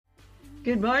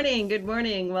Good morning. Good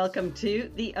morning. Welcome to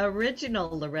the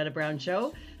original Loretta Brown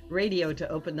Show, radio to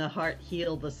open the heart,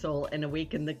 heal the soul, and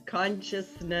awaken the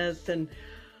consciousness. And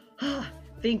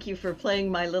thank you for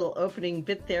playing my little opening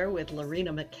bit there with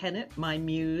Lorena McKennett, my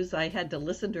muse. I had to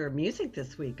listen to her music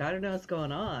this week. I don't know what's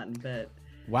going on, but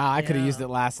wow, I could have used yeah. it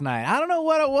last night. I don't know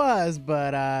what it was,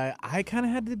 but I kind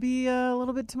of had to be a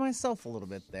little bit to myself a little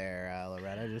bit there,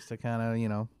 Loretta, just to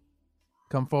kind of,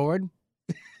 come forward.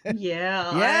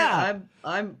 Yeah, Yeah.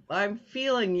 I'm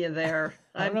feeling you there.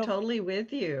 I don't I'm know. totally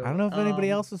with I you. don't know if anybody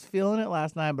else was feeling it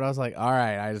last night, but I was like, all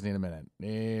right, I just need a minute.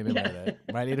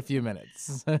 Might need a few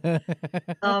minutes.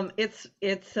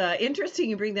 It's interesting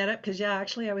you bring that up because yeah,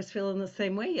 actually I was feeling the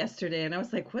same way yesterday, and I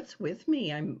was like, "What's with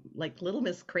me? I'm like Little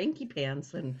Miss Cranky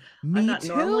Pants, and I'm Me not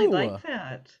normally too. like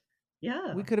that."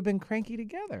 Yeah. We could have been cranky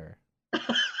together.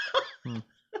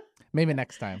 Maybe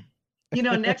next time.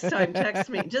 Next time text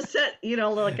me. Just set,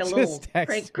 like a little Just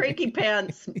text me. cranky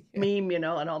pants meme, and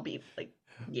I'll be like,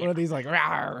 One yeah, of these like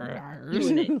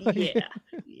doing it. like,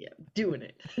 Yeah, doing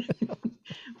it.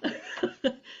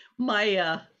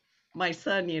 My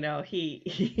son,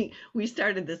 we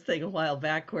started this thing a while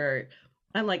back where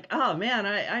I'm like, oh man,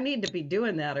 I need to be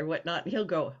doing that or whatnot. And he'll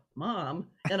go, Mom,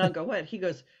 and I'll go, what? He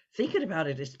goes, thinking about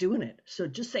it is doing it. So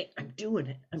just say, I'm doing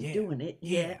it. I'm doing it.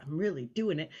 Yeah, I'm really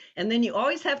doing it. And then you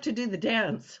always have to do the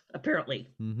dance, apparently.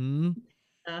 Mm-hmm.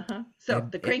 So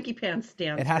the cranky pants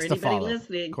dance It for has to anybody follow.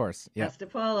 listening Of course. Yep. has to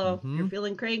follow. Mm-hmm. You're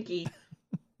feeling cranky.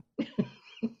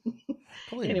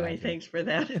 Totally Anyway, imagine. thanks for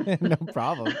that. No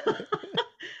problem.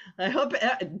 I hope,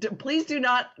 please do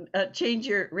not change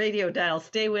your radio dial.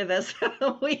 Stay with us.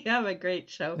 We have a great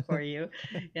show for you.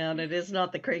 And it is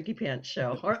not the Cranky Pants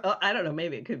show. Or I don't know,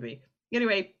 maybe it could be.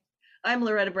 Anyway, I'm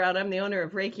Loretta Brown. I'm the owner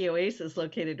of Reiki Oasis,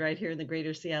 located right here in the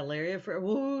greater Seattle area.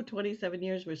 For 27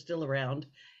 years, we're still around.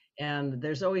 And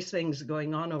there's always things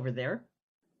going on over there.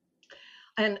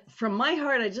 And from my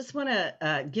heart, I just want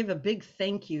to give a big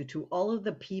thank you to all of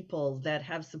the people that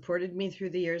have supported me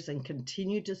through the years and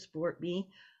continue to support me.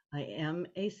 I am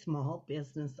a small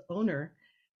business owner,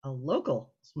 a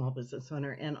local small business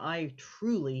owner, and I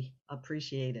truly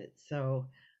appreciate it. So,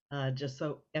 just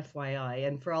so FYI,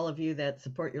 and for all of you that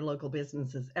support your local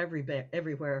businesses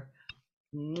everywhere,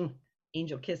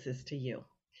 angel kisses to you.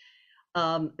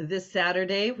 This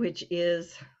Saturday, which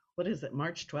is, what is it,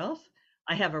 March 12th?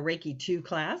 I have a Reiki 2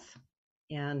 class,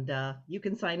 and you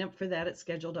can sign up for that at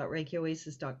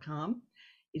schedule.reikioasis.com.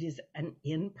 It is an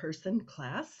in-person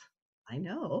class. I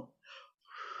know.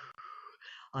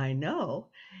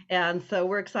 And so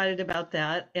we're excited about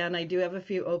that. And I do have a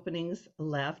few openings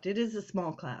left. It is a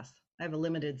small class. I have a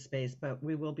limited space, but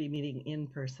we will be meeting in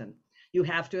person. You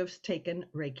have to have taken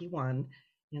Reiki 1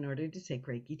 in order to take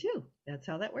Reiki 2. That's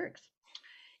how that works.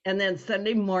 And then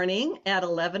Sunday morning at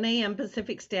 11 a.m.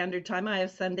 Pacific Standard Time, I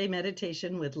have Sunday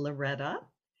meditation with Loretta.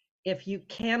 If you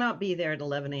cannot be there at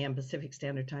 11 a.m. Pacific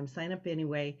Standard Time, sign up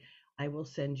anyway. I will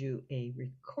send you a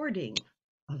recording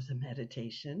of the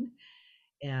meditation,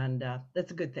 and that's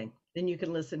a good thing. Then you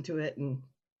can listen to it, and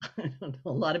I don't know,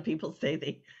 a lot of people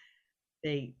say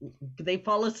they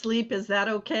fall asleep. Is that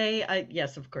okay?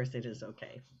 Yes, of course it is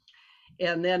okay.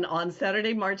 And then on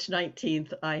Saturday, March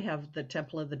 19th, I have the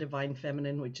Temple of the Divine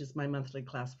Feminine, which is my monthly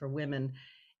class for women.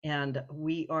 And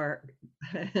we are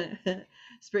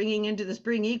springing into the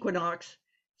spring equinox.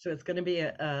 So it's going to be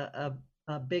a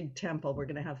big temple. We're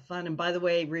going to have fun. And by the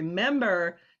way,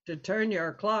 remember to turn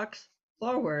your clocks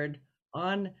forward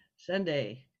on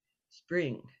Sunday.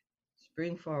 Spring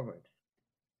forward,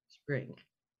 spring.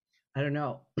 I don't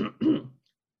know. I'm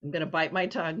going to bite my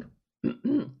tongue.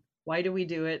 Why do we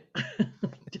do it? I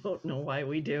don't know why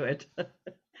we do it.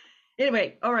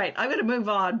 Anyway, all right, I'm going to move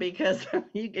on because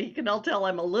you can all tell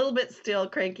I'm a little bit still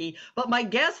cranky, but my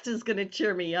guest is going to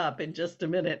cheer me up in just a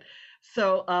minute.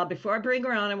 So before I bring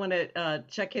her on, I want to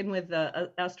check in with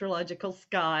the astrological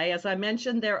sky. As I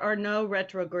mentioned, there are no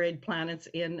retrograde planets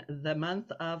in the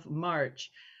month of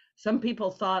March. Some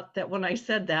people thought that when I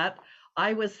said that,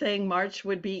 I was saying March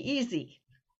would be easy.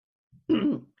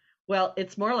 Well,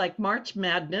 it's more like March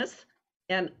Madness.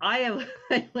 And I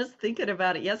was thinking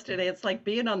about it yesterday. It's like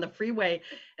being on the freeway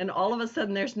and all of a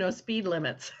sudden there's no speed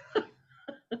limits.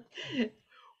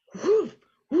 Woof,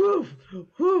 woof,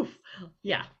 woof.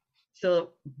 Yeah. So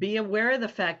be aware of the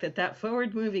fact that that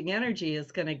forward moving energy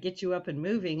is going to get you up and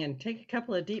moving, and take a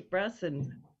couple of deep breaths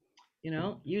and,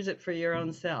 use it for your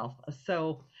own self.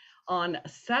 So on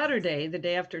Saturday, the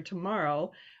day after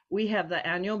tomorrow, we have the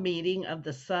annual meeting of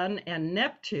the Sun and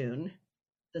Neptune,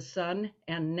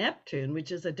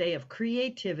 which is a day of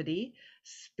creativity,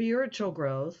 spiritual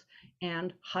growth,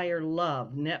 and higher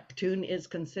love. Neptune is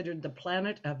considered the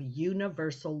planet of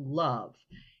universal love,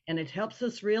 and it helps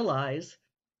us realize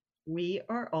we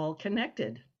are all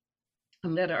connected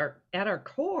and that at our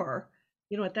core,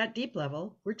 at that deep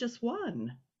level, we're just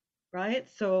one, right?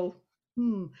 So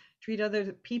treat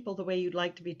other people the way you'd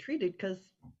like to be treated, because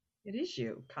it is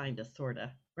you, kind of, sort of,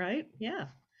 right? Yeah.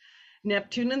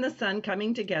 Neptune and the sun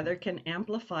coming together can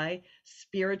amplify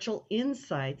spiritual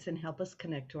insights and help us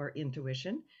connect to our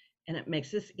intuition. And it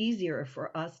makes it easier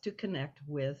for us to connect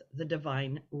with the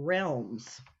divine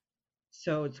realms.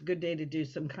 So it's a good day to do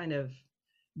some kind of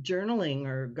journaling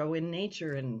or go in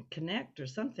nature and connect or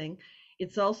something.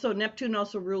 Neptune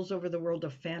also rules over the world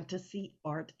of fantasy,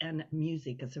 art, and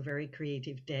music. It's a very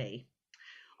creative day.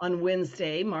 On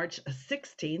Wednesday, March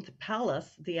 16th, Pallas,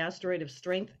 the asteroid of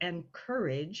strength and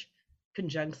courage,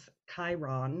 conjuncts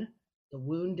Chiron, the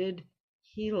wounded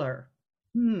healer.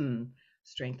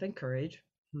 Strength and courage.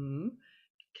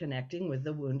 Connecting with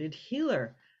the wounded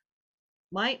healer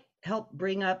might help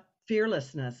bring up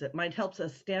fearlessness. It might help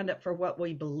us stand up for what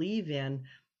we believe in,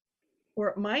 or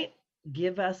it might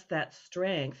give us that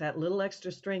strength, that little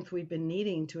extra strength we've been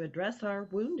needing to address our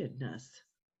woundedness,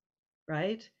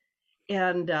 right?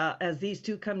 And as these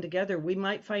two come together, we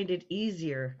might find it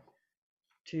easier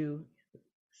to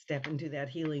step into that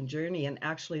healing journey. And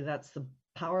actually, that's the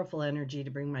powerful energy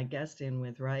to bring my guest in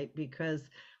with, right? Because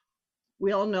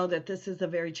we all know that this is a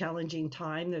very challenging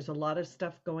time. There's a lot of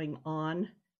stuff going on.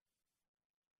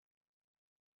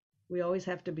 We always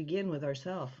have to begin with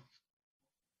ourselves,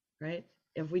 right?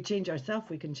 If we change ourselves,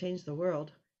 we can change the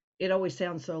world. It always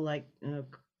sounds so like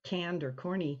canned or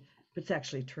corny, but it's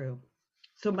actually true.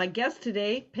 So my guest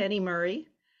today, Penny Murray,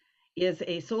 is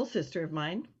a soul sister of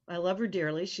mine. I love her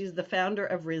dearly. She's the founder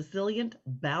of Resilient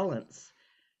Balance.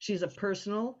 She's a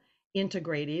personal,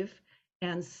 integrative,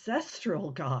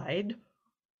 ancestral guide.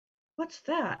 What's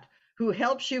that? Who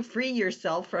helps you free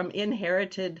yourself from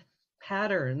inherited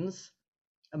patterns,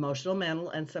 emotional, mental,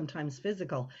 and sometimes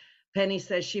physical. Penny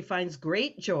says she finds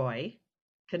great joy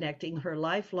connecting her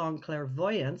lifelong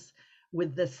clairvoyance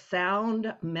with the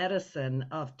sound medicine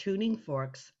of tuning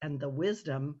forks and the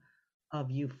wisdom of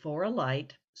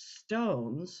euphorolite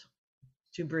stones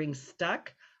to bring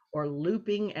stuck or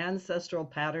looping ancestral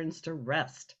patterns to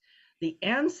rest. The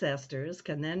ancestors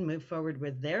can then move forward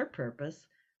with their purpose,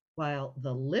 while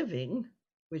the living,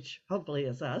 which hopefully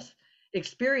is us,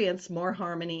 experience more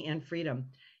harmony and freedom.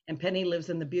 And Penny lives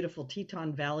in the beautiful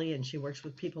Teton Valley, and she works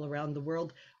with people around the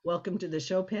world. Welcome to the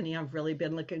show, Penny. I've really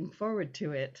been looking forward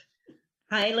to it.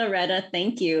 Hi, Loretta.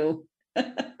 Thank you.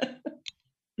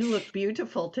 You look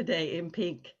beautiful today in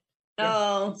pink.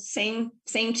 Oh, same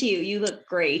to you. You look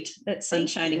great. That sun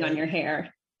shining on your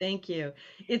hair. Thank you.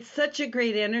 It's such a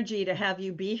great energy to have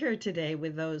you be here today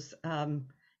with those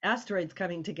asteroids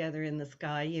coming together in the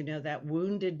sky, that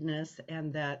woundedness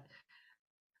and that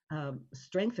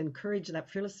strength and courage,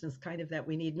 that fearlessness kind of that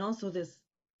we need. And also this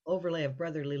overlay of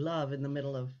brotherly love in the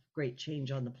middle of great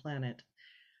change on the planet.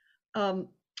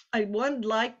 I would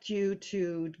like you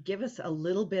to give us a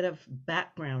little bit of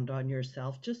background on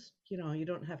yourself. Just, you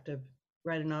don't have to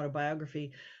write an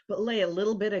autobiography, but lay a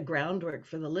little bit of groundwork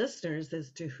for the listeners as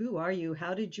to who are you?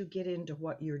 How did you get into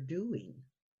what you're doing?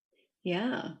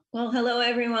 Yeah. Well, hello,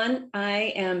 everyone.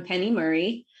 I am Penny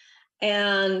Murray.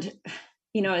 And,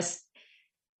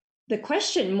 the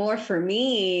question more for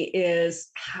me is,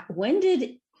 when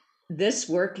did this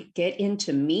work get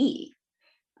into me?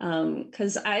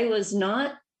 Because I was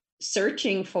not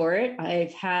searching for it.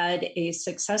 I've had a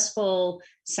successful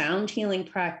sound healing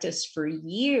practice for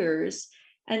years.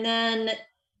 And then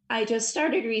I just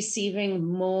started receiving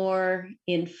more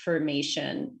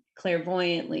information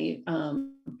clairvoyantly,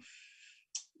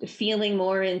 feeling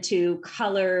more into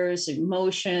colors,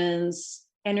 emotions,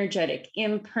 energetic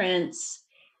imprints.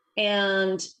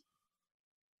 And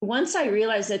once I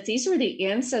realized that these were the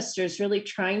ancestors really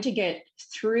trying to get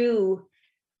through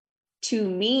to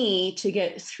me, to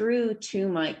get through to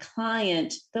my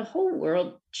client, the whole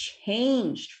world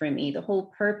changed for me. The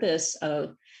whole purpose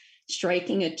of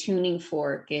striking a tuning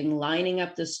fork and lining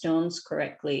up the stones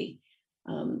correctly.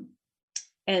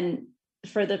 And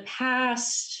for the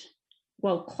past,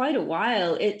 quite a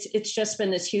while, it's just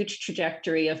been this huge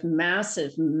trajectory of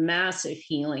massive, massive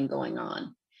healing going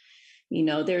on.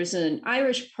 There's an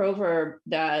Irish proverb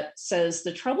that says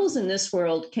the troubles in this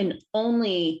world can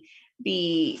only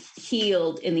be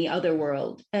healed in the other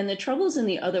world, and the troubles in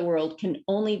the other world can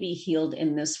only be healed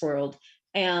in this world.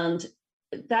 And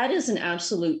that is an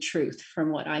absolute truth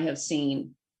from what I have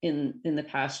seen in the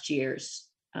past years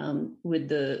with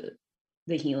the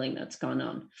healing that's gone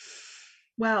on.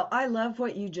 Wow, I love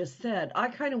what you just said. I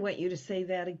kind of want you to say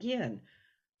that again.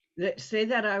 Say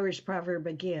that Irish proverb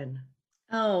again.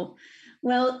 Oh,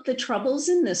 well, the troubles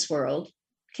in this world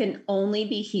can only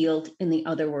be healed in the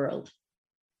other world.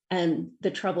 And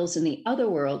the troubles in the other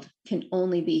world can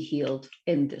only be healed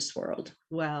in this world.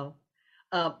 Wow.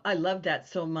 I love that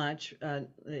so much.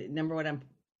 Number one, I'm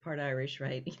part Irish,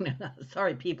 right?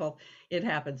 Sorry, people, it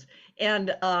happens. And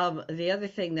the other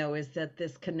thing, though, is that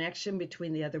this connection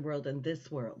between the other world and this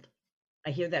world, I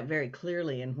hear that very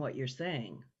clearly in what you're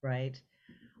saying, right?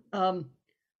 Um,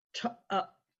 t- uh,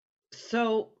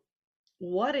 so,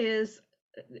 what is,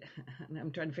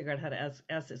 I'm trying to figure out how to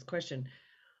ask this question.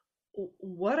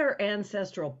 What are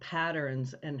ancestral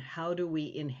patterns and how do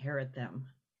we inherit them?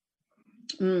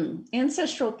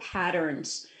 Ancestral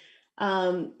patterns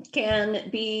can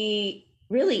be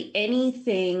really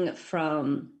anything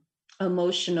from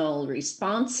emotional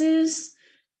responses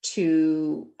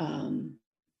to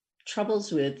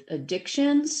troubles with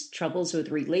addictions, troubles with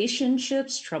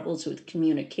relationships, troubles with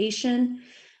communication,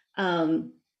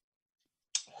 um,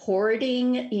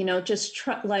 hoarding, just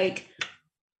like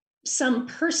some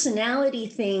personality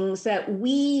things that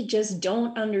we just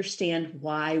don't understand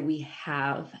why we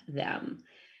have them.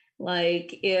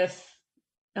 Like if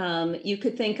you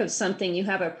could think of something you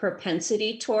have a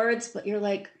propensity towards, but you're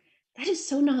like, that is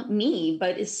so not me,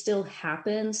 but it still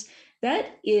happens.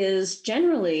 That is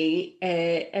generally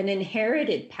an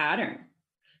inherited pattern,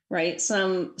 right?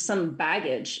 Some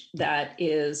baggage that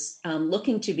is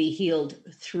looking to be healed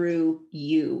through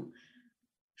you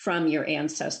from your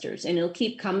ancestors, and it'll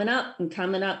keep coming up and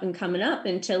coming up and coming up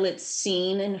until it's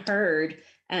seen and heard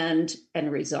and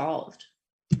resolved.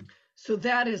 So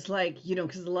that is like,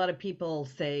 because a lot of people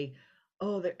say,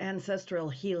 oh, they're ancestral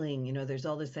healing, there's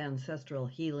all this ancestral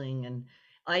healing. And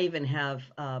I even have,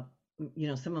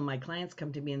 some of my clients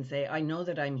come to me and say, I know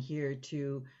that I'm here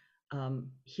to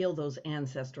heal those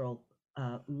ancestral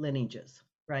lineages,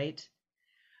 right?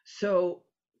 So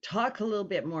talk a little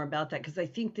bit more about that, because I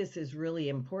think this is really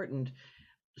important.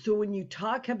 So when you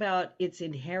talk about it's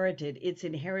inherited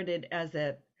as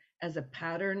a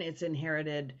pattern, it's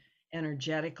inherited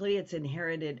energetically, it's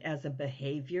inherited as a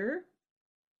behavior.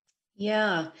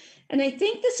 Yeah. And I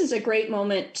think this is a great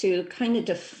moment to kind of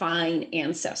define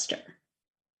ancestor,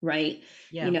 right?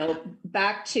 Yeah.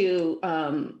 Back to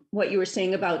what you were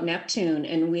saying about Neptune,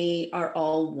 and we are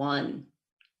all one,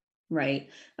 right?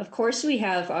 Of course, we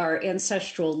have our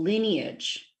ancestral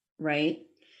lineage, right?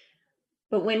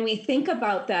 But when we think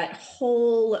about that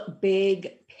whole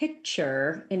big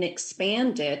picture and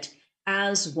expand it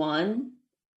as one,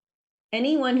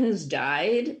 anyone who's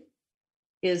died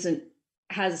is an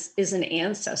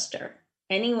ancestor.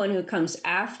 Anyone who comes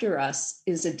after us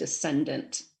is a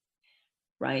descendant,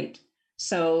 right?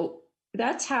 So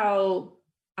that's how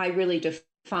I really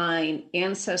define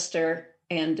ancestor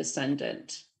and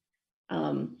descendant.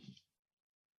 And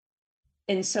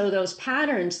so those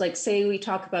patterns, like say we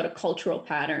talk about a cultural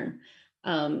pattern,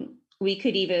 we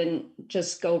could even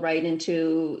just go right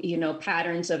into,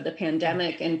 patterns of the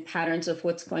pandemic and patterns of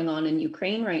what's going on in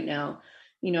Ukraine right now.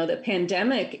 The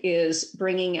pandemic is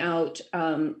bringing out,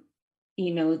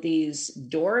 these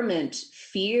dormant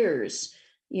fears.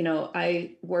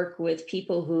 I work with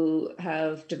people who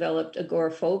have developed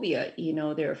agoraphobia.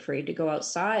 They're afraid to go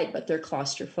outside, but they're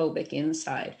claustrophobic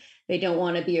inside. They don't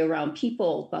want to be around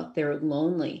people, but they're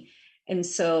lonely. And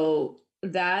so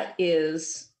that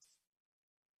is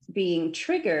being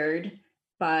triggered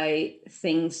by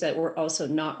things that were also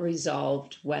not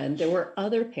resolved when there were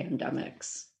other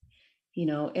pandemics.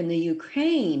 In the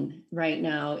Ukraine right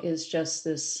now is just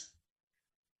this,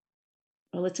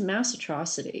 well, it's a mass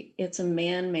atrocity. It's a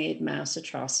man-made mass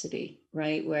atrocity,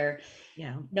 right? Where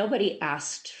nobody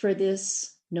asked for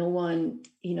this. No one,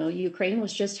 Ukraine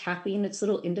was just happy in its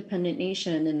little independent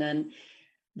nation. And then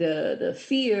the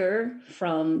fear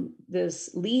from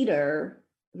this leader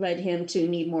led him to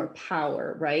need more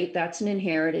power, right? That's an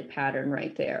inherited pattern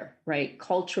right there, right?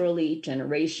 Culturally,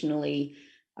 generationally,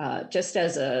 just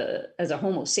as a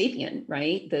Homo sapien,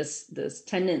 right? This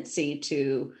tendency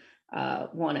to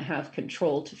want to have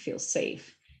control, to feel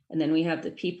safe. And then we have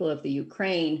the people of the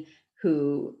Ukraine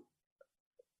who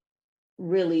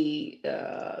really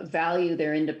value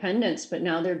their independence, but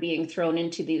now they're being thrown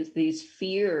into these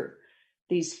fear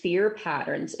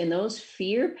patterns, and those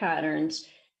fear patterns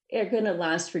are going to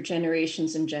last for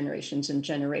generations and generations and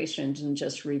generations and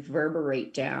just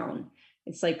reverberate down.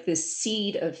 It's like this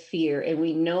seed of fear, and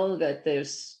we know that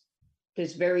there's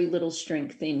very little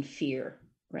strength in fear,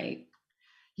 right?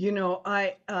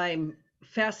 I'm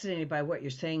fascinated by what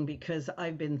you're saying, because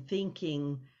I've been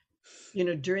thinking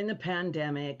During the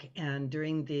pandemic and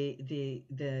during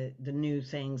the new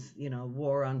things,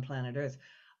 war on planet Earth,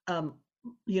 um,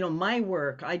 my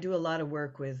work, I do a lot of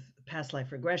work with past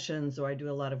life regressions, or I do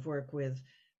a lot of work with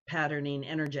patterning,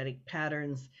 energetic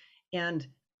patterns. And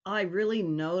I really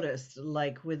noticed,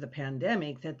 like with the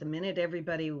pandemic, that the minute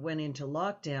everybody went into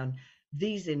lockdown,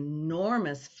 these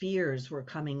enormous fears were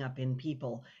coming up in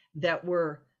people that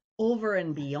were over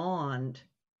and beyond,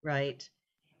 right?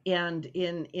 And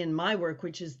in my work,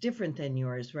 which is different than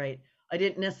yours, right, I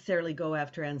didn't necessarily go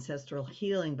after ancestral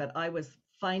healing, but I was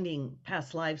finding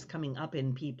past lives coming up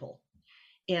in people.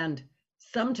 And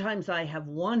sometimes I have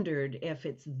wondered if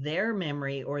it's their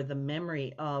memory or the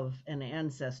memory of an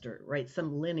ancestor, right,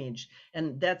 some lineage.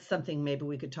 And that's something maybe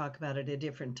we could talk about at a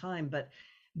different time. But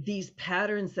these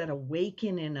patterns that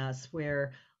awaken in us,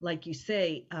 where, like you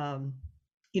say,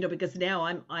 because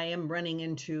now I am running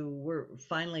into, we're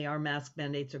finally, our mask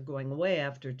mandates are going away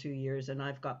after 2 years, and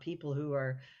I've got people who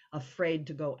are afraid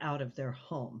to go out of their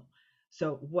home.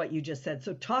 So what you just said.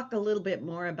 So talk a little bit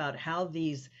more about how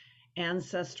these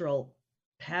ancestral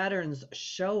patterns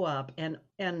show up, and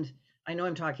I know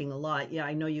I'm talking a lot. Yeah,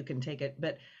 I know you can take it,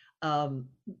 but um,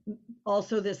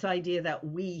 also this idea that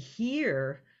we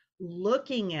hear,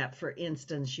 looking at, for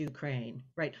instance, Ukraine,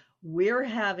 right? We're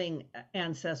having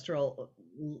ancestral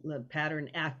pattern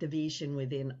activation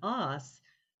within us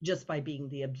just by being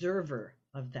the observer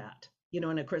of that.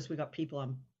 And of course, we got people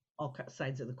on all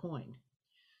sides of the coin.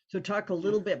 So talk a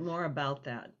little bit more about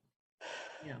that.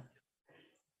 Yeah.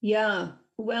 Yeah.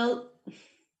 Well,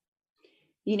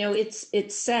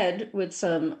 it's said with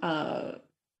some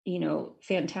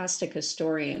fantastic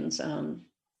historians,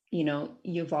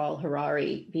 Yuval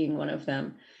Harari being one of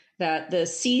them, that the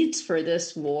seeds for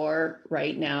this war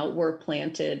right now were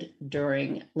planted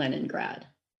during Leningrad,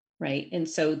 right? And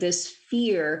so this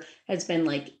fear has been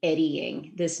like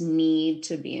eddying, this need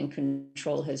to be in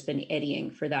control has been eddying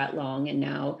for that long, and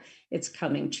now it's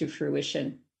coming to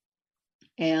fruition.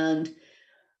 And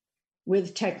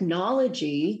with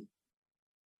technology,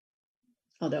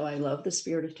 although I love the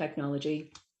spirit of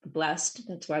technology, blessed,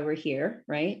 that's why we're here,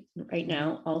 right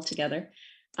now, all together.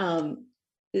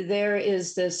 There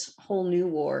is this whole new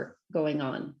war going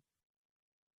on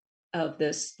of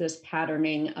this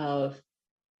patterning of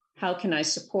how can I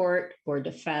support or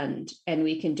defend? And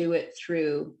we can do it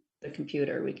through the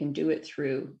computer. We can do it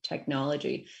through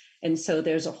technology. And so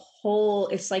there's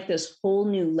it's like this whole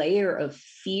new layer of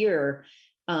fear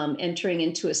entering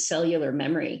into a cellular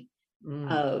memory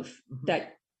of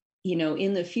that,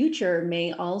 in the future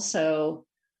may also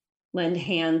lend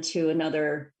hand to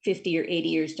another 50 or 80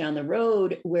 years down the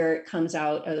road, where it comes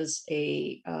out as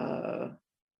a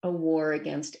war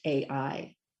against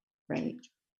AI, right?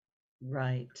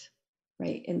 Right.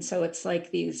 And so it's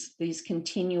like these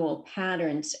continual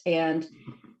patterns, and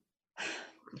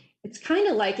it's kind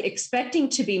of like expecting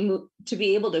to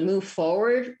be able to move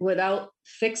forward without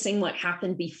fixing what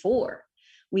happened before.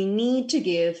 We need to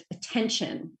give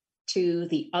attention to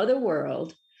the other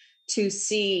world to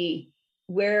see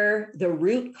where the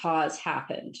root cause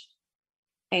happened,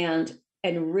 and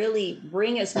really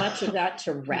bring as much of that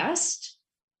to rest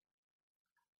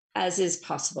as is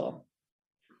possible,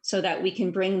 so that we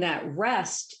can bring that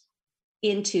rest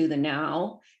into the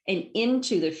now and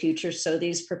into the future, so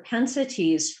these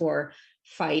propensities for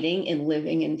fighting and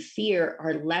living in fear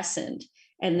are lessened,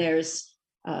 and there's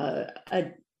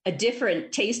a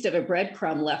different taste of a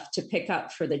breadcrumb left to pick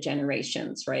up for the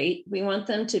generations, right? We want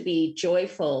them to be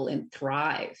joyful and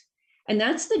thrive. And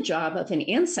that's the job of an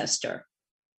ancestor,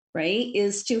 right?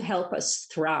 Is to help us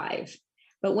thrive.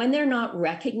 But when they're not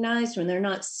recognized, when they're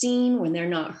not seen, when they're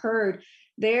not heard,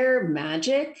 their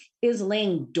magic is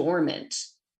laying dormant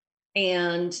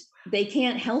and they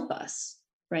can't help us,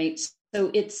 right? So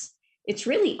it's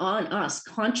really on us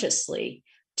consciously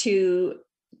to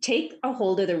take a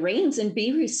hold of the reins and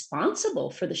be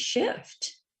responsible for the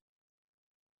shift.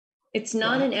 It's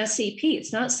not an SCP.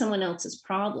 It's not someone else's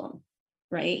problem,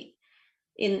 right?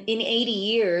 In 80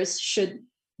 years, should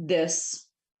this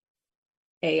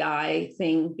AI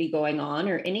thing be going on,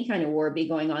 or any kind of war be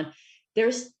going on,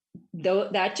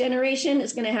 that generation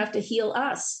is going to have to heal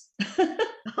us to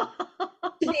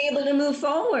be able to move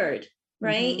forward,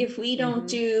 right? If we don't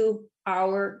do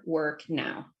our work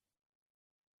now.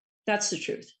 That's the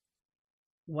truth.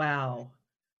 Wow.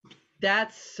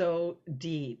 That's so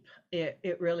deep.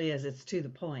 It really is. It's to the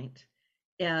point.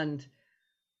 And,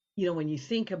 when you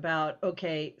think about,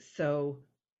 okay, so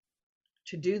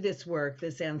to do this work,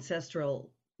 this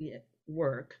ancestral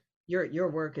work, your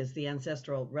work is the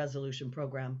Ancestral Resolution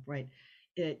Program, right?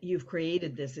 You've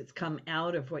created this, it's come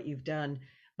out of what you've done.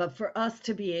 But for us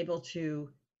to be able to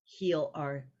heal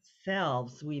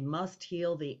ourselves. We must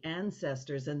heal the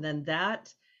ancestors. And then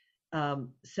that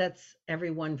sets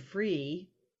everyone free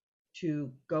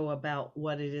to go about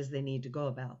what it is they need to go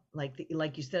about.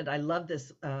 Like you said, I love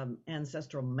this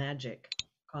ancestral magic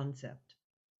concept.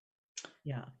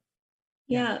 Yeah.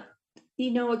 Yeah.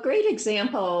 A great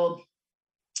example,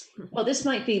 well, this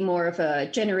might be more of a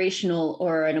generational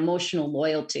or an emotional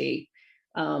loyalty.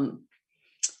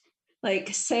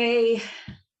 Like, say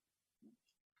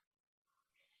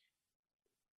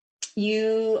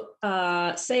you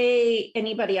say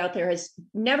anybody out there has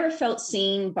never felt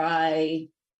seen by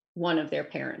one of their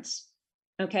parents.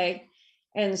 Okay.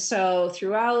 And so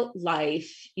throughout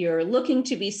life, you're looking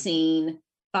to be seen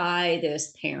by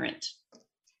this parent.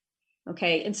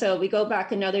 Okay. And so we go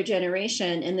back another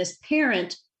generation, and this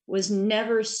parent was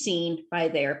never seen by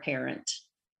their parent,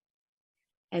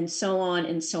 and so on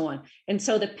and so on. And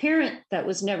so the parent that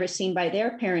was never seen by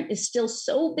their parent is still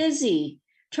so busy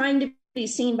trying to be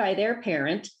seen by their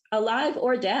parent, alive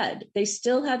or dead. They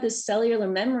still have this cellular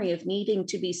memory of needing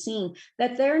to be seen,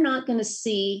 that they're not going to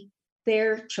see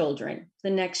their children, the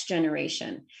next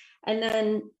generation. And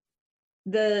then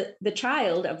the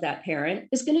child of that parent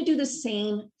is going to do the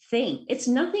same thing. It's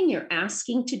nothing you're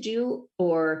asking to do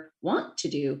or want to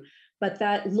do, but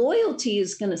that loyalty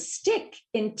is going to stick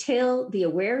until the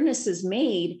awareness is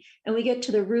made and we get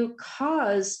to the root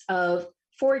cause of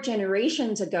 4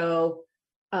 generations ago.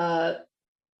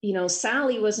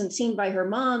 Sally wasn't seen by her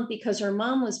mom because her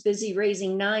mom was busy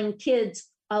raising 9 kids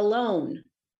alone.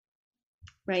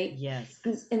 Right? Yes.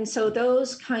 And so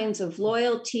those kinds of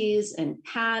loyalties and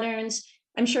patterns,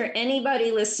 I'm sure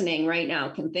anybody listening right now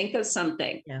can think of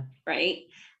something, right?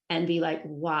 And be like,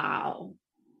 wow,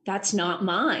 that's not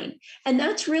mine. And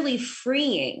that's really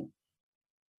freeing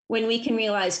when we can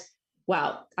realize,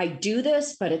 wow, I do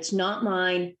this, but it's not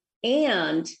mine.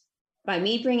 And by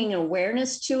me bringing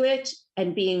awareness to it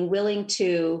and being willing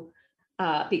to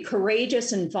be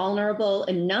courageous and vulnerable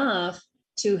enough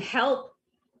to help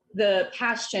the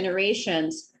past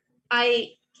generations,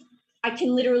 I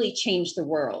can literally change the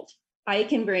world. I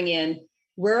can bring in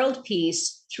world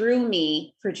peace through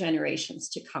me for generations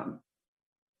to come.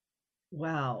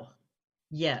 Wow.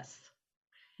 Yes.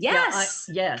 Yes.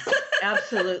 Yes,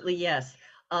 absolutely. Yes.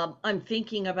 I'm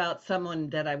thinking about someone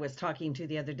that I was talking to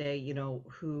the other day,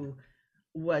 who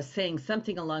was saying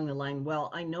something along the line,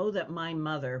 well, I know that my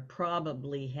mother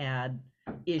probably had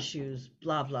issues,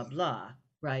 blah, blah, blah,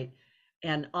 right?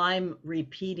 And I'm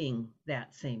repeating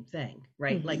that same thing,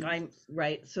 right? Mm-hmm. Like I'm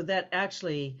right. So that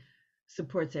actually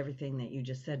supports everything that you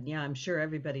just said. Yeah, I'm sure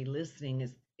everybody listening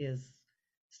is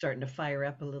starting to fire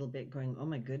up a little bit, going, oh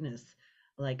my goodness.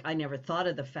 Like I never thought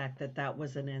of the fact that that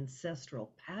was an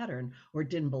ancestral pattern or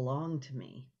didn't belong to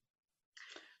me.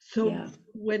 So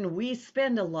when we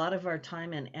spend a lot of our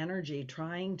time and energy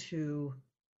trying to,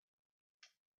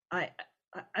 I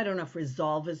don't know if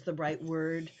resolve is the right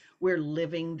word, we're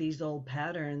living these old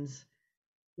patterns,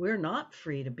 we're not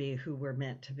free to be who we're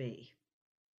meant to be.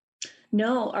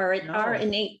 No, our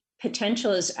innate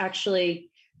potential is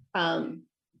actually, at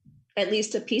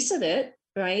least a piece of it,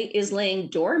 right, is laying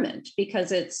dormant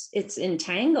because it's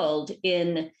entangled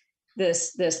in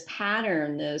this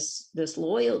pattern, this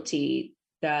loyalty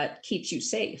that keeps you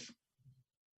safe.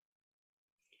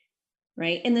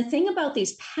 Right. And the thing about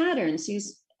these patterns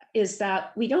is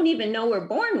that we don't even know we're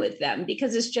born with them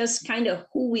because it's just kind of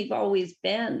who we've always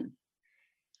been.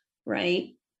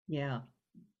 Right. Yeah.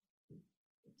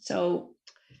 So,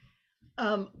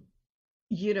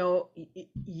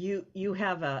 you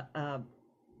have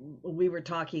we were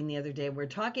talking the other day, we're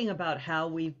talking about how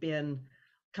we've been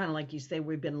kind of like you say,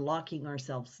 we've been locking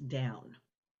ourselves down,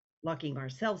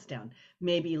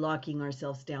 maybe locking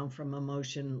ourselves down from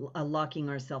emotion, locking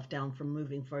ourselves down from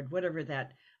moving forward, whatever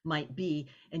that might be.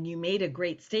 And you made a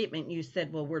great statement. You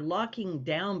said, well, we're locking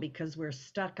down because we're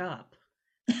stuck up.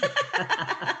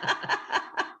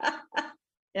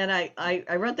 And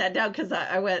I wrote that down because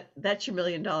I went, that's your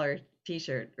 $1 million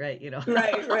t-shirt, right?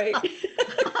 Right.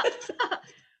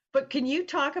 But can you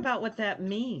talk about what that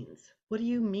means? What do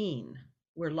you mean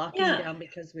we're locking down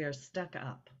because we are stuck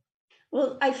up?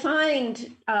 Well, I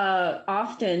find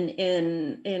often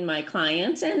in my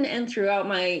clients and throughout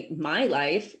my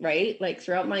life, right? Like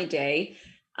throughout my day,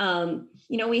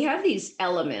 we have these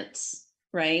elements,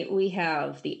 right? We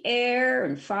have the air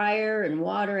and fire and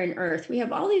water and earth. We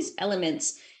have all these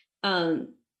elements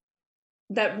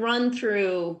that run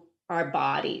through our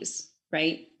bodies,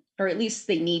 right? Or at least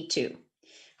they need to,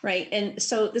 right? And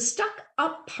so the stuck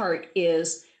up part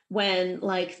is when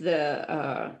like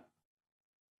the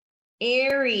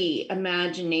airy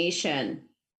imagination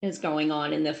is going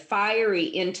on, and the fiery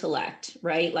intellect,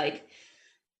 right? Like,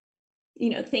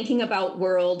 thinking about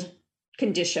world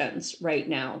conditions right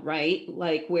now, right?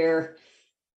 Like we're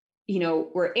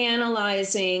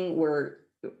analyzing, we're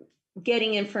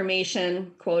getting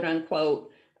information, quote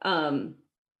unquote. And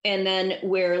then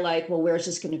we're like, well, where's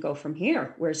this going to go from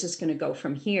here? Where's this going to go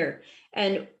from here?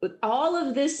 And all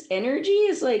of this energy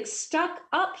is like stuck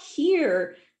up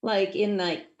here, like in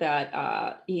like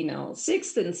that,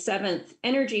 sixth and seventh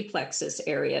energy plexus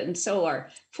area. And so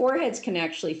our foreheads can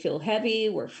actually feel heavy.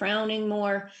 We're frowning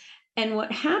more. And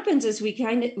what happens is we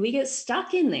get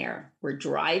stuck in there. We're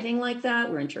driving like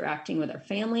that. We're interacting with our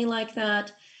family like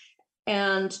that.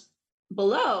 And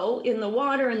below in the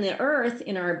water and the earth,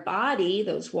 in our body,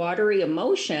 those watery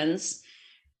emotions,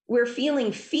 we're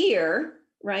feeling fear,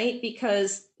 right?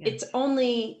 Because it's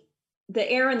only the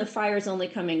air and the fire is only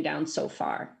coming down so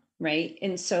far, right?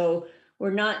 And so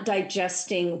we're not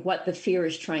digesting what the fear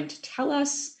is trying to tell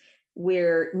us.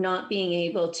 We're not being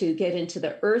able to get into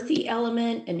the earthy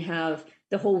element and have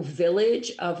the whole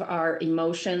village of our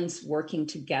emotions working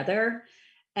together.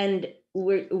 And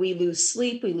we lose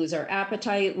sleep, we lose our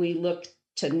appetite, we look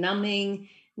to numbing,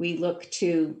 we look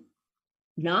to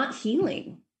not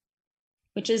healing,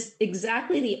 which is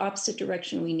exactly the opposite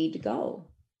direction we need to go,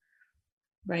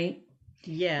 right?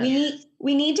 Yeah.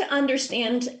 We need to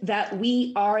understand that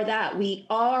we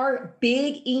are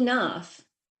big enough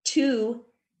to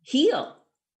heal.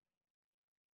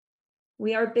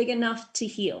 We are big enough to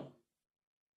heal.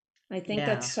 I think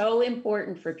that's so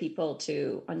important for people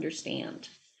to understand.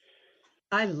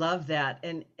 I love that.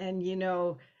 And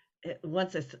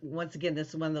once again, this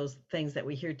is one of those things that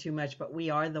we hear too much, but we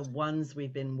are the ones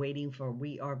we've been waiting for.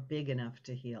 We are big enough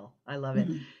to heal. I love it.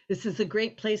 This is a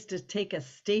great place to take a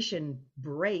station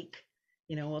break.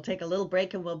 We'll take a little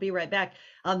break and we'll be right back.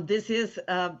 This is,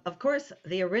 of course,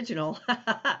 the original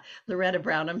Loretta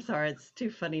Brown. I'm sorry, it's too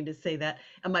funny to say that.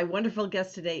 And my wonderful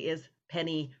guest today is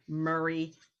Penny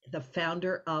Murray, the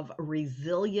founder of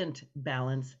Resilient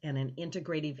Balance and an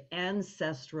integrative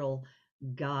ancestral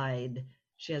guide.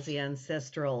 She has the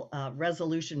ancestral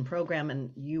resolution program, and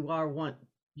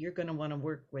you're going to want to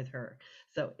work with her.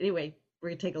 So anyway, we're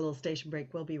going to take a little station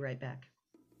break. We'll be right back.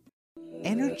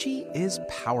 Energy is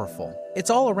powerful. It's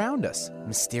all around us,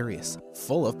 mysterious,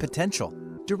 full of potential.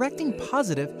 Directing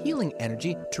positive, healing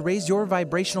energy to raise your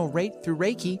vibrational rate through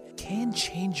Reiki can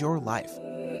change your life.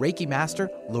 Reiki Master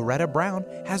Loretta Brown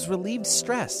has relieved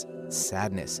stress,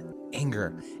 sadness,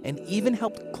 anger, and even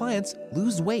helped clients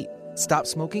lose weight, stop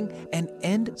smoking, and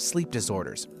end sleep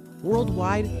disorders.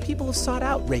 Worldwide, people have sought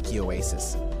out Reiki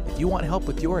Oasis. If you want help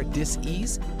with your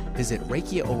dis-ease, visit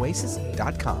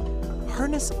ReikiOasis.com.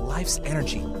 Harness life's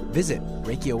energy. Visit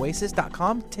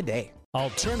ReikiOasis.com today.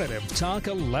 Alternative Talk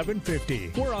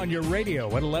 1150. We're on your radio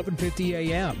at 1150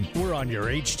 a.m. We're on your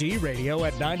HD radio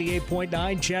at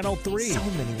 98.9 Channel 3. So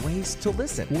many ways to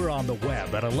listen. We're on the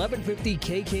web at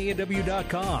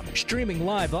 1150kknw.com, streaming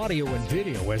live audio and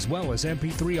video as well as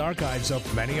MP3 archives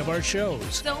of many of our shows.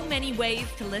 So many ways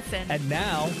to listen. And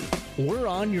now, we're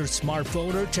on your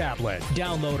smartphone or tablet.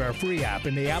 Download our free app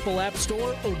in the Apple App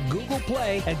Store or Google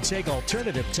Play and take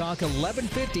Alternative Talk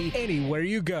 1150 anywhere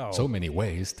you go. So many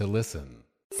ways to listen.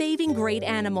 Saving Great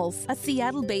Animals, a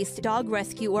Seattle-based dog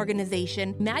rescue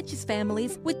organization, matches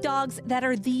families with dogs that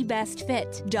are the best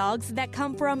fit. Dogs that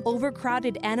come from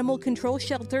overcrowded animal control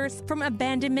shelters, from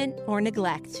abandonment or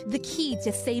neglect. The key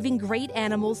to Saving Great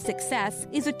Animals' success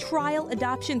is a trial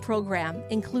adoption program,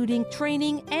 including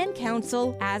training and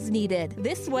counsel as needed.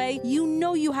 This way, you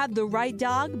know you have the right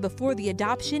dog before the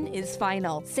adoption is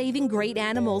final. Saving Great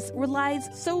Animals relies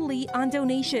solely on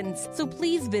donations, so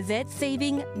please visit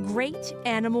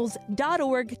savinggreatanimals.org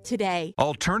today.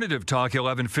 Alternative Talk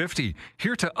 1150,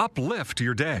 here to uplift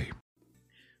your day.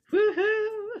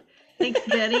 Woohoo! Thanks,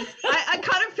 Betty. I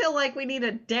kind of feel like we need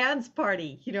a dance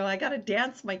party. I got to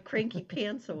dance my cranky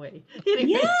pants away.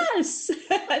 Anyway. Yes!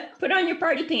 Put on your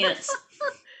party pants.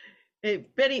 Hey,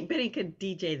 Betty could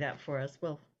DJ that for us.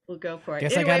 We'll go for it.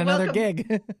 Guess Anyway, I got another welcome.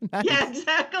 gig. Nice. Yeah,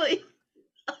 exactly.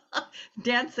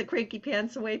 Dance the cranky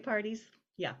pants away parties.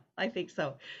 Yeah, I think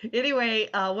so. Anyway,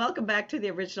 welcome back to the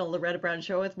original Loretta Brown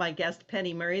Show with my guest,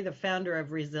 Penny Murray, the founder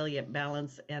of Resilient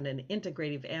Balance and an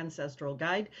integrative ancestral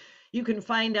guide. You can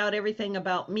find out everything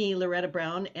about me, Loretta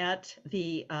Brown, at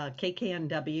the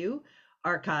KKNW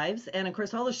archives. And of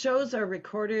course, all the shows are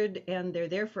recorded and they're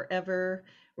there forever.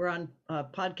 We're on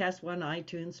Podcast One,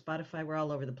 iTunes, Spotify. We're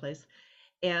all over the place.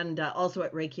 And also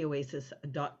at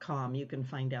ReikiOasis.com, you can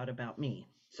find out about me.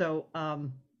 So,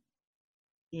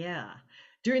 yeah.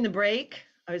 During the break,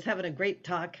 I was having a great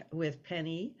talk with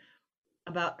Penny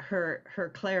about her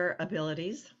clair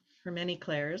abilities. for many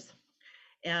Claires.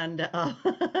 And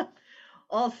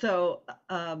also,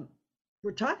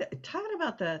 we're talking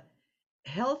about the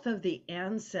health of the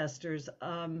ancestors.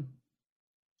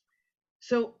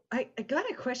 So I got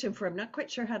a question for, I'm not quite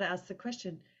sure how to ask the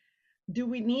question. Do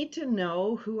we need to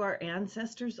know who our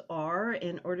ancestors are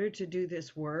in order to do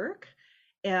this work?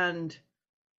 And,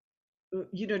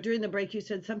 during the break, you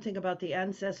said something about the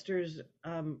ancestors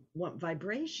want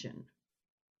vibration.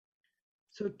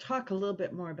 So talk a little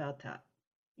bit more about that.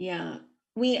 Yeah,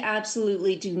 we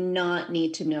absolutely do not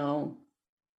need to know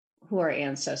who our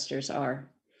ancestors are.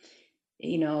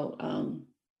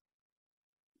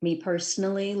 Me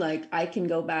personally, like I can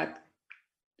go back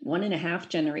 1.5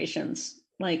 generations,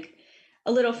 like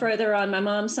a little further on my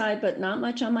mom's side, but not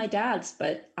much on my dad's,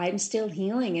 but I'm still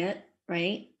healing it,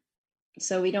 right?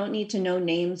 So we don't need to know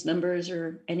names, numbers,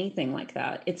 or anything like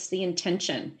that. It's the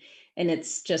intention, and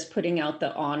it's just putting out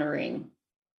the honoring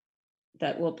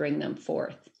that will bring them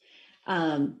forth.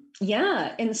 And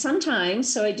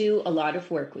sometimes, so I do a lot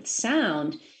of work with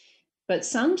sound, but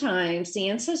sometimes the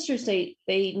ancestors, they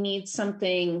need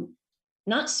something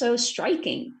not so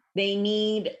striking. They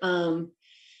need,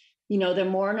 they're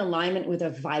more in alignment with a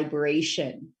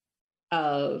vibration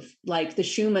of like the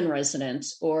Schumann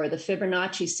resonance or the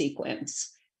Fibonacci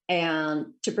sequence, and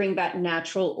to bring back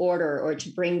natural order, or to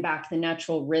bring back the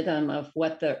natural rhythm of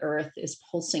what the earth is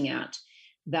pulsing at,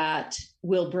 that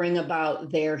will bring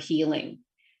about their healing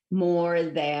more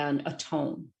than a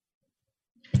tone.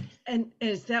 And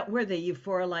is that where the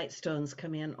euphorolite stones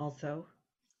come in also?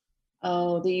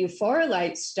 Oh, the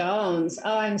euphorolite stones.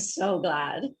 Oh, I'm so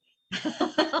glad.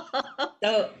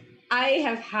 So I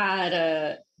have had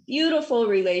a beautiful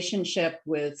relationship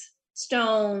with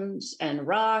stones and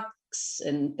rocks,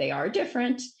 and they are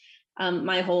different,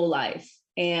 my whole life.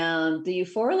 And the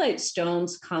euphorolite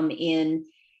stones come in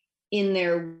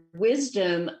their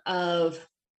wisdom of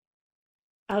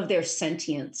their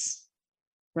sentience,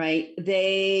 right?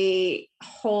 They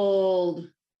hold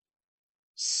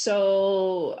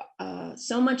so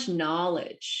much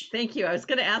knowledge. Thank you. I was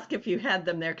going to ask if you had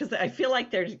them there, because I feel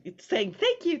like they're saying,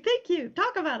 thank you,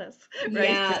 talk about us.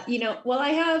 Right? Yeah, well, I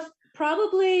have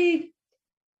probably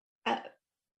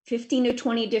 15 to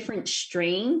 20 different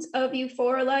strains of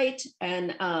euphorolite.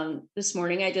 And this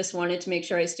morning, I just wanted to make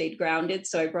sure I stayed grounded.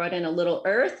 So I brought in a little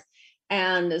earth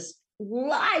and this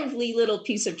lively little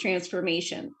piece of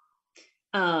transformation.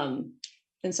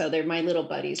 And so they're my little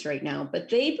buddies right now, but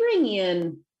they bring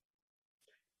in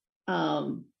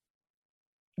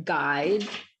guide.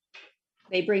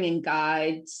 They bring in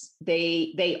guides.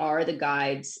 They are the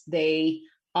guides. They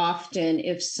often,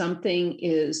 if something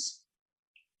is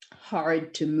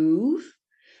hard to move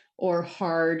or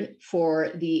hard for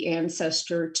the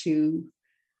ancestor to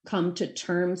come to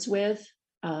terms with,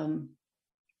 an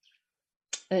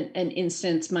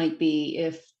instance might be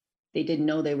if they didn't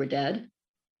know they were dead.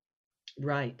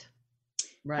 Right.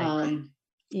 A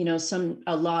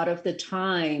lot of the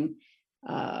time,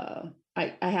 I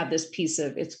have this piece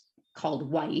of, it's called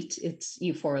white. It's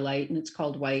euphorolite, and it's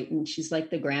called white. And she's like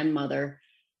the grandmother,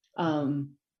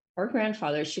 or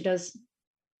grandfather.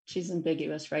 She's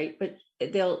ambiguous, right? But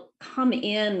they'll come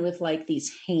in with like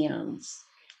these hands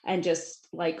and just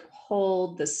like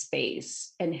hold the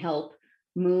space and help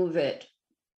move it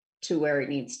to where it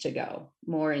needs to go,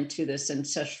 more into this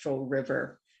ancestral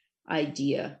river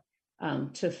idea,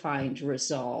 to find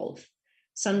resolve.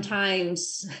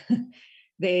 Sometimes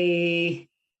during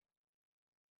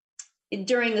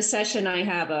the session, I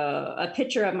have a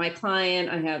picture of my client.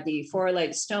 I have the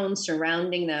euphorolite stones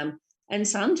surrounding them. And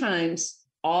sometimes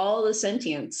all the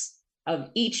sentience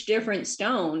of each different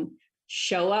stone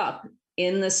show up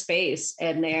in the space,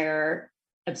 and they're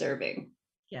observing,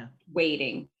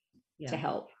 waiting to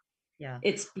help. Yeah.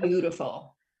 It's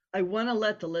beautiful. I want to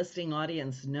let the listening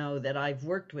audience know that I've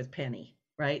worked with Penny,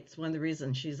 right? It's one of the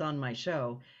reasons she's on my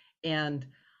show. And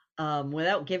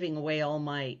without giving away all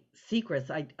my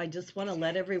secrets, I just want to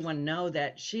let everyone know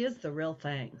that she is the real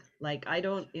thing. Like, I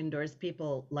don't endorse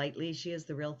people lightly. She is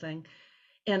the real thing.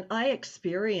 And I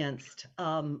experienced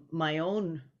my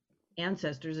own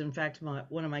ancestors. In fact,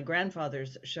 one of my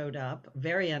grandfathers showed up,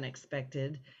 very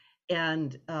unexpected,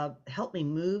 and helped me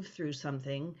move through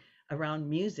something around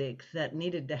music that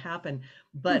needed to happen.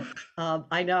 But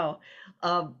I know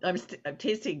I'm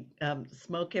tasting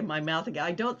smoke in my mouth again.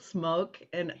 I don't smoke,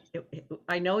 and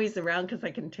I know he's around because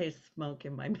I can taste smoke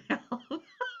in my mouth.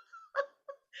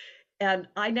 And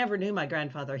I never knew my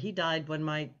grandfather. He died when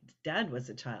my dad was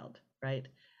a child, right?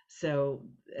 So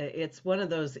it's one of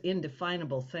those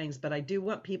indefinable things. But I do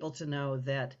want people to know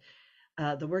that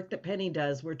the work that Penny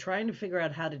does, we're trying to figure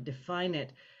out how to define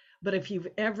it. But if you've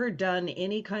ever done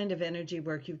any kind of energy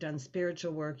work, you've done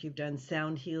spiritual work, you've done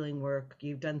sound healing work,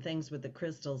 you've done things with the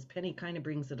crystals, Penny kind of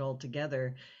brings it all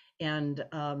together. And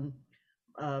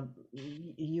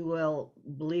you will,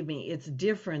 believe me, it's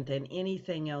different than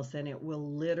anything else, and it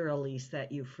will literally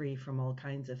set you free from all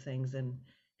kinds of things and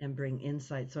bring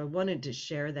insight. So I wanted to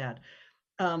share that.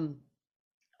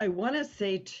 I want to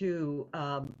say to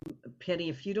Penny,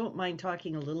 if you don't mind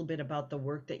talking a little bit about the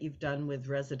work that you've done with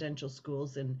residential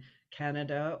schools in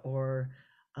Canada, or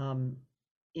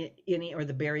any, or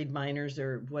the buried miners,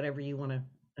 or whatever you want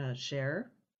to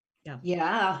share.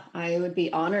 Yeah, I would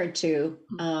be honored to.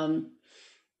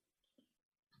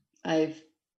 I've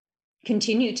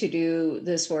continued to do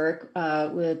this work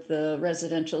with the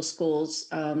residential schools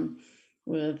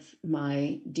with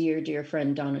my dear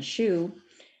friend Donna Shu,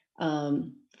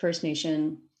 First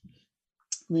Nation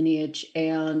lineage,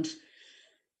 and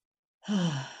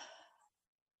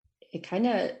it kind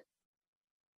of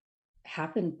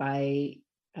happened by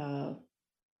the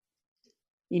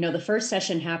first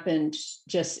session happened,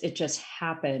 it just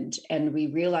happened, and we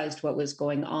realized what was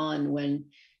going on when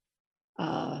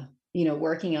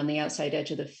working on the outside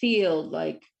edge of the field,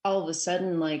 like all of a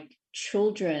sudden, like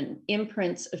children,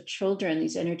 imprints of children,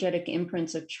 these energetic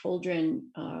imprints of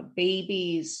children,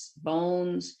 babies,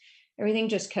 bones, everything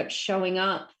just kept showing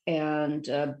up, and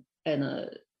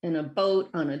in a boat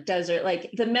on a desert. Like,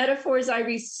 the metaphors I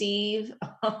receive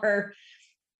are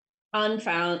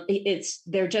unfound.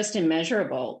 They're just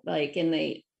immeasurable, like, and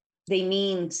they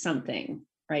mean something,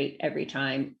 right, every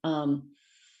time.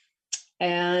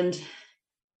 And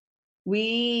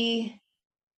we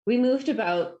moved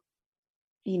about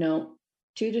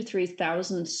 2,000 to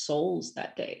 3,000 souls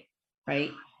that day,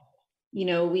 right?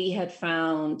 We had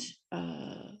found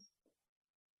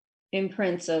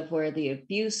imprints of where the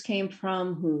abuse came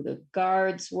from, who the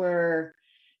guards were.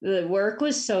 The work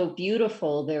was so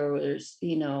beautiful. There was,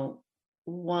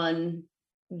 one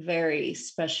very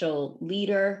special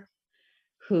leader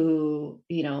who,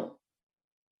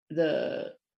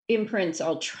 the imprints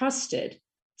all trusted,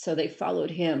 so they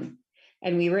followed him,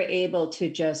 and we were able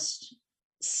to just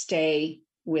stay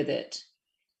with it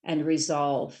and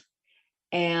resolve.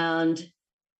 And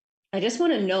I just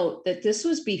want to note that this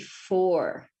was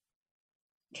before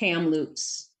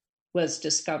Kamloops was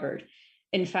discovered.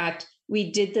 In fact,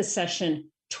 we did the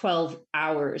session 12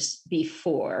 hours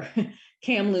before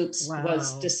Kamloops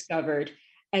was discovered.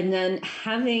 And then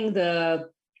having the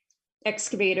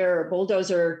excavator or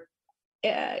bulldozer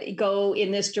go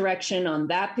in this direction on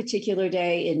that particular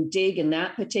day and dig in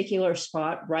that particular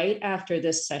spot right after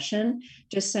this session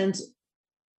just sends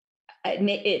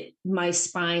my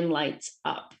spine lights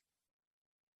up,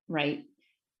 right?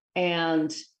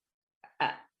 And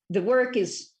the work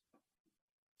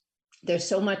there's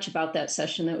so much about that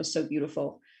session that was so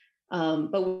beautiful.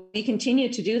 But we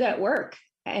continue to do that work.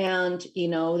 And,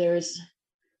 there's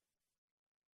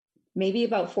maybe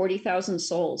about 40,000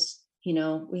 souls.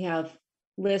 We have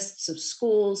lists of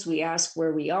schools. We ask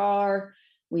where we are.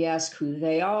 We ask who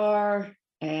they are.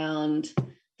 And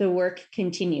the work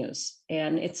continues.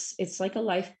 And it's like a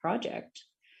life project.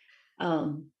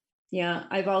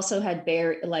 I've also had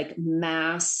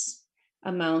mass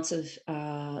amounts of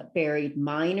buried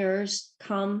miners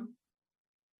come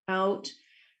out.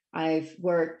 I've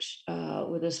worked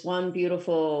with this one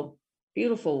beautiful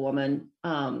woman,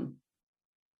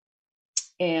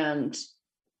 and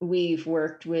we've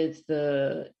worked with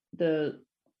the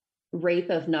rape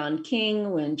of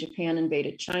Nanking when Japan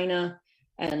invaded China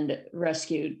and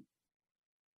rescued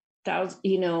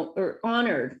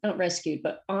honored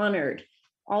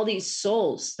all these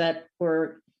souls that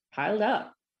were piled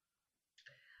up.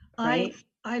 Right?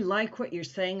 I like what you're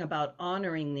saying about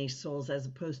honoring these souls as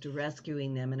opposed to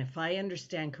rescuing them. And if I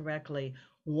understand correctly,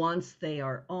 once they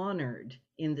are honored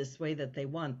in this way that they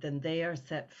want, then they are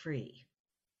set free.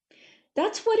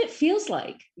 That's what it feels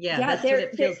like. Yeah, that's what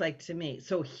it feels like to me.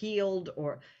 So healed,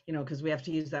 or, because we have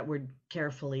to use that word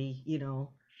carefully,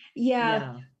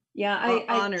 Yeah.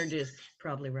 Honored is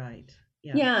probably right.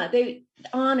 Yeah, they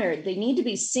honored. They need to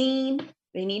be seen.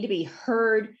 They need to be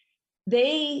heard.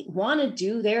 They want to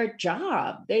do their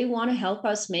job. They want to help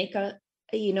us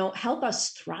help us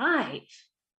thrive,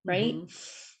 right? Mm-hmm.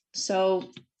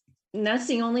 So that's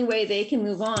the only way they can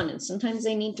move on. And sometimes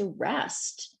they need to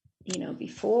rest,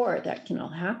 before that can all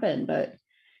happen. But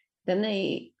then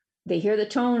they hear the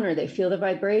tone or they feel the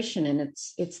vibration, and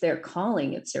it's their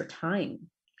calling. It's their time.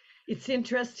 It's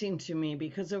interesting to me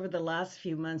because over the last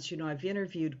few months, I've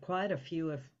interviewed quite a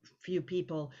few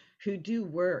people who do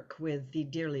work with the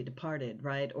dearly departed,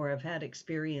 right? Or have had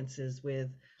experiences with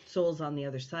souls on the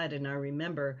other side. And I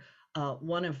remember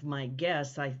one of my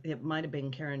guests, it might have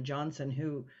been Karen Johnson,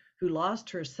 who lost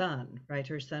her son, right?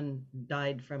 Her son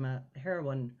died from a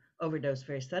heroin overdose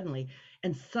very suddenly.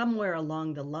 And somewhere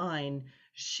along the line,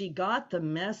 she got the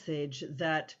message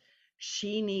that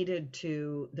she needed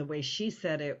to, the way she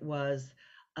said it was,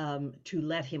 to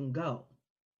let him go,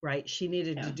 right? She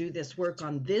needed to do this work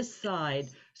on this side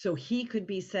so he could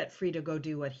be set free to go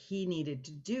do what he needed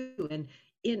to do. And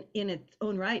in its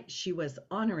own right, she was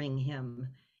honoring him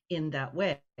in that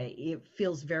way. It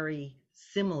feels very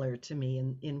similar to me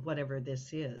in whatever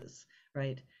this is,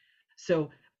 right? So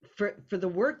for the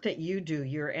work that you do,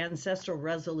 your ancestral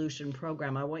resolution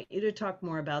program, I want you to talk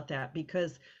more about that,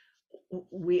 because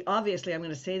we obviously, I'm going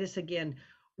to say this again,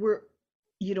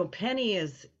 Penny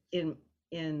is,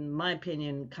 in my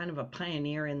opinion, kind of a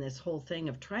pioneer in this whole thing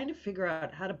of trying to figure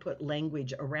out how to put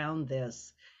language around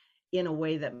this in a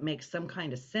way that makes some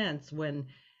kind of sense when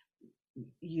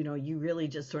you really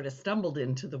just sort of stumbled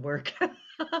into the work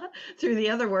through the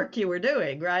other work you were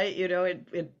doing, right?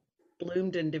 It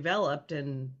bloomed and developed,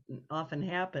 and often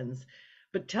happens.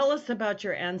 But tell us about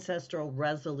your ancestral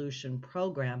resolution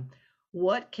program.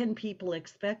 What can people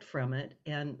expect from it,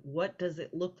 and what does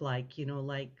it look like?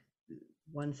 Like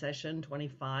one session,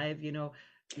 25,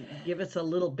 give us a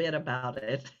little bit about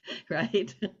it,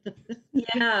 right?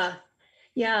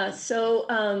 Yeah.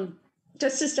 So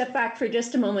just to step back for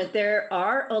just a moment, there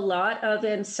are a lot of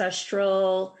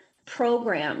ancestral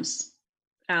programs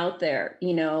out there.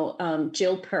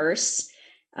 Jill Peirce,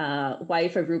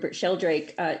 wife of Rupert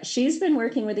Sheldrake, she's been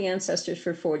working with the ancestors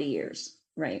for 40 years,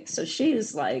 right? So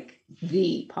she's like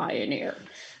the pioneer.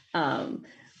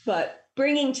 But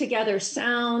bringing together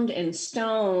sound and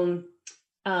stone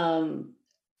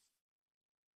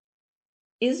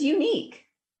is unique,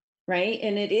 right?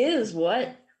 And it is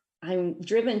what I'm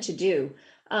driven to do.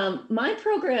 My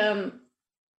program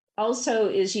also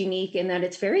is unique in that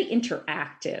it's very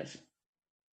interactive,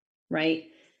 right?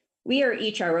 We are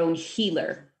each our own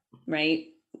healer, right?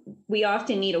 We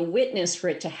often need a witness for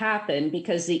it to happen,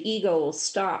 because the ego will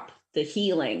stop the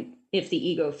healing if the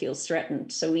ego feels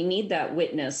threatened. So we need that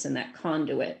witness and that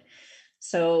conduit.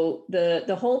 So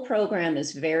the whole program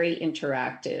is very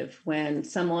interactive. When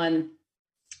someone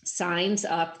signs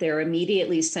up, they're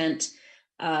immediately sent,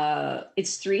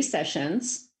 it's 3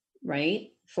 sessions,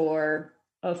 right? For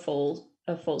a full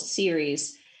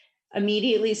series.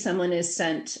 Immediately someone is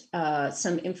sent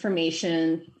some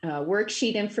information,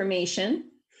 worksheet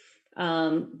information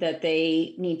that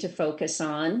they need to focus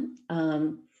on,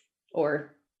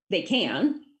 or they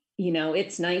can.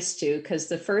 It's nice to, because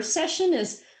the first session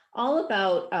is all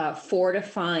about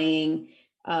fortifying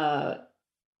the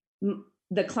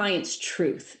client's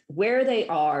truth, where they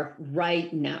are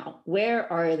right now.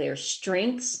 Where are their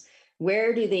strengths?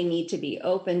 Where do they need to be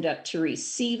opened up to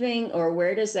receiving, or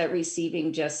where does that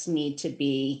receiving just need to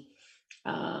be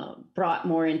brought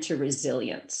more into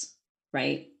resilience,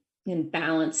 right? And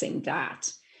balancing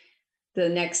that. The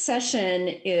next session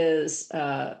is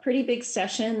a pretty big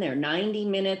session. They're 90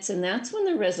 minutes, and that's when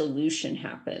the resolution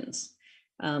happens.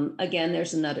 Again,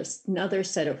 there's another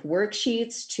set of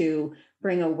worksheets to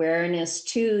bring awareness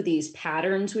to these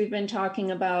patterns we've been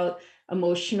talking about,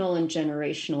 emotional and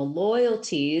generational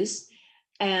loyalties.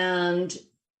 And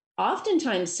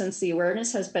oftentimes, since the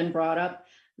awareness has been brought up,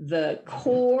 the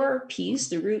core piece,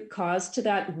 the root cause to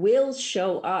that, will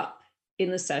show up in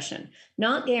the session.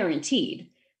 Not guaranteed,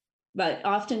 but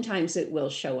oftentimes it will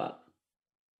show up,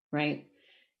 right?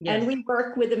 Yes. And we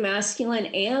work with the masculine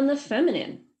and the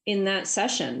feminine in that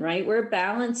session, right? We're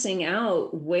balancing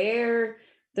out where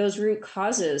those root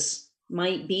causes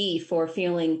might be for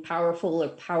feeling powerful or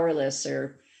powerless,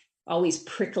 or always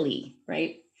prickly,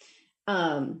 right?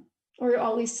 Or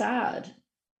always sad,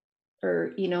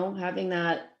 or, having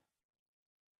that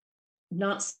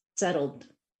not settled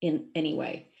in any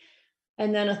way.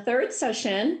 And then a third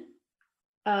session,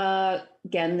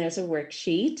 again, there's a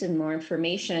worksheet and more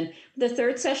information. The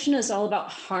third session is all about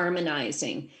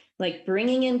harmonizing, like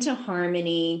bringing into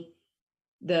harmony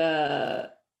the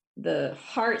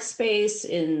heart space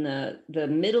in the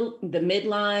middle, the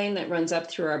midline that runs up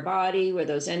through our body, where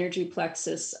those energy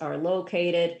plexus are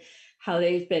located, how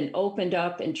they've been opened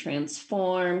up and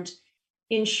transformed,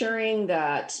 ensuring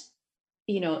that,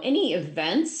 any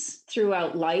events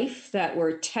throughout life that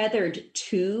were tethered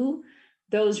to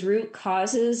those root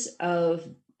causes of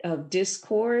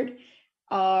discord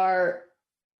are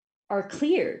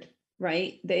cleared,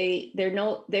 right? They're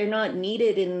not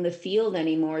needed in the field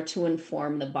anymore to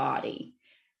inform the body.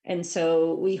 And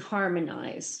so we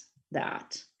harmonize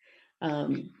that.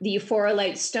 The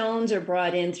euphorolite stones are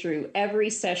brought in through every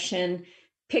session.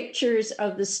 pictures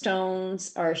of the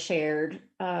stones are shared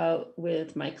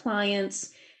with my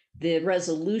clients. The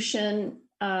resolution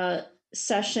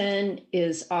session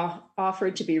is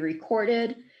offered to be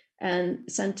recorded and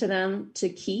sent to them to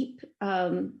keep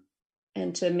and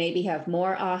to maybe have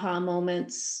more aha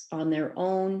moments on their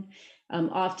own.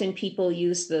 Often people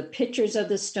use the pictures of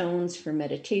the stones for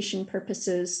meditation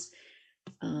purposes.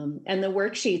 And the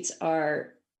worksheets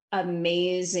are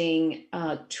amazing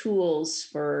tools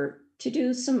to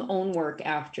do some own work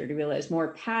after, to realize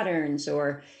more patterns,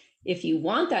 or if you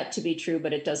want that to be true,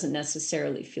 but it doesn't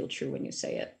necessarily feel true when you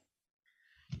say it.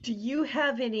 Do you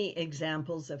have any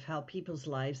examples of how people's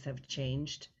lives have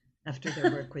changed after their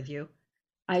work with you?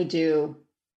 I do.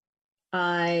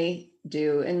 And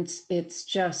it's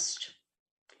just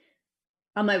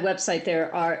on my website,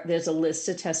 there's a list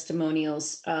of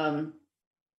testimonials.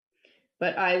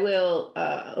 But I will,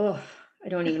 I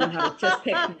don't even know how to just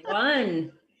pick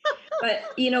one. But,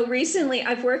 recently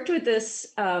I've worked with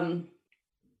this, one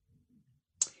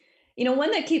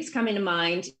that keeps coming to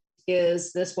mind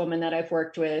is this woman that I've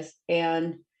worked with.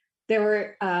 And there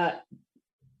were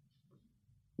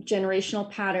generational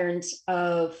patterns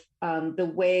of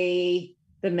the way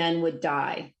the men would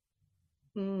die.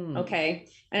 Okay.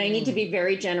 And I need to be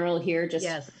very general here, just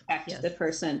to protect the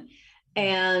person.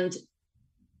 And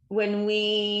when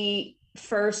we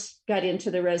first got into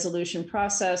the resolution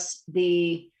process,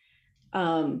 the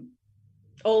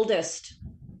oldest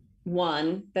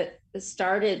one that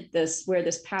started this, where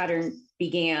this pattern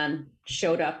began,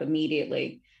 showed up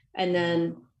immediately. And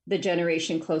then the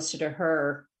generation closer to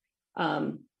her,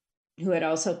 who had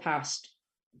also passed,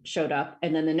 showed up.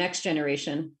 And then the next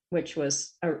generation, which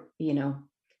was a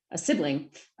sibling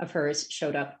of hers,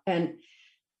 showed up. And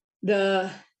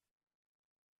the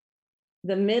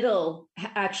middle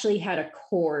actually had a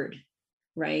cord,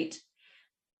 right?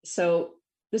 So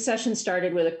the session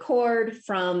started with a cord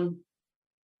from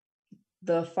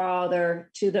the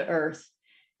father to the earth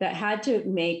that had to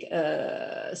make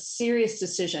a serious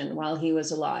decision while he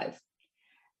was alive.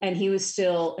 And he was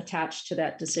still attached to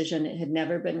that decision. It had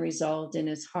never been resolved in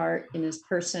his heart, in his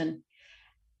person.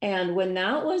 And when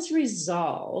that was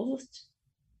resolved,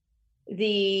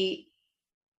 the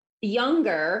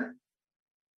younger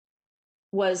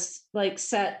was like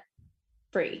set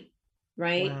free,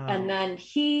 right? Wow. And then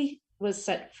he was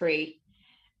set free.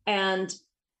 And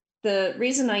the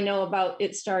reason I know about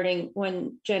it starting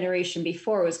one generation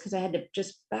before was because I had to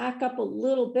just back up a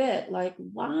little bit, like,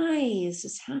 why is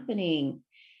this happening?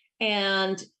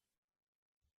 And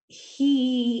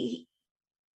he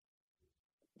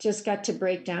just got to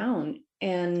break down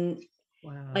and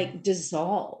like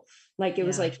dissolve, like it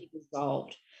was like he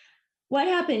dissolved. What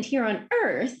happened here on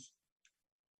Earth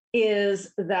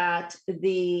is that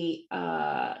the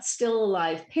still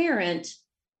alive parent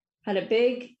had a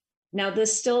big, now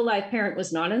this still alive parent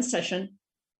was not in session,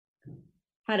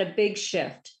 had a big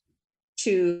shift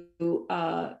to,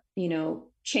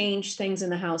 change things in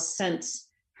the house since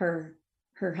her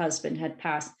husband had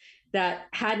passed. That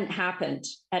hadn't happened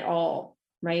at all,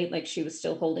 right? Like she was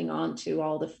still holding on to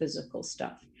all the physical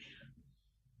stuff.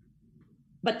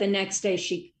 But the next day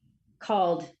she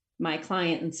called my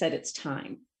client and said, it's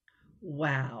time.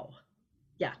 Wow.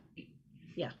 Yeah.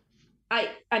 Yeah.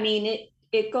 I mean,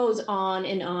 it goes on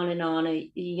and on and on.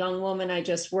 A young woman I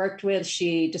just worked with,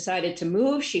 she decided to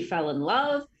move. She fell in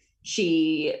love.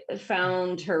 She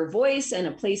found her voice and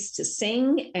a place to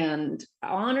sing and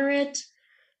honor it.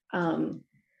 I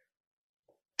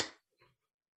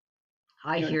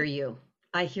hear you.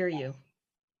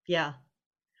 Yeah.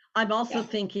 I'm also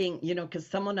thinking, because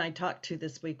someone I talked to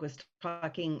this week was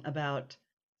talking about,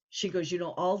 she goes,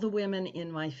 all the women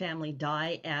in my family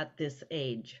die at this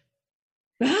age.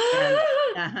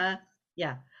 And,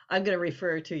 yeah, I'm going to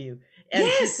refer to you. And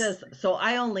she says, so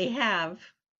I only have,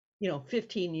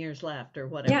 15 years left or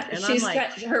whatever. Yeah, and she's I'm like,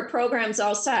 got her program's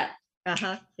all set.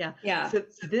 Yeah. Yeah. So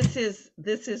this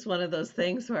is one of those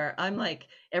things where I'm like,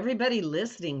 everybody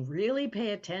listening, really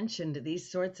pay attention to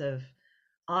these sorts of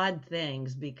odd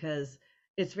things, because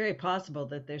it's very possible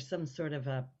that there's some sort of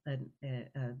a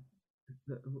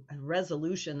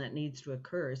resolution that needs to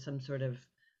occur,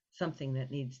 something that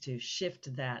needs to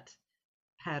shift that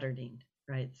patterning,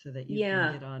 right? So that you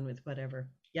can get on with whatever.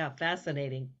 Yeah,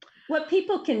 fascinating. What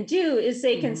people can do is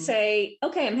they can say,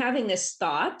 okay, I'm having this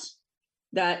thought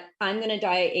that I'm going to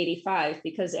die at 85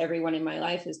 because everyone in my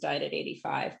life has died at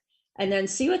 85. And then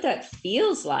see what that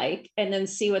feels like, and then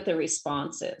see what the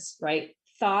response is, right?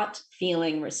 Thought,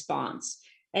 feeling, response.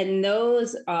 And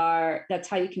that's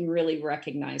how you can really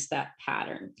recognize that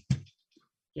pattern.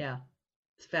 Yeah,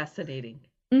 it's fascinating.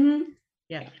 Mm-hmm.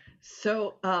 Yeah.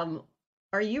 So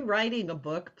Are you writing a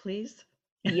book, please?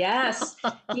 Yes.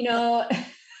 You know,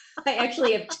 I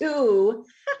actually have two.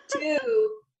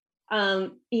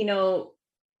 You know,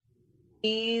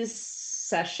 these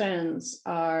sessions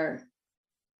are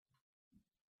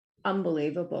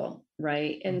unbelievable,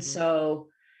 right? And so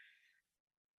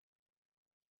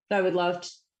I would love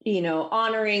to, you know,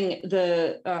 honoring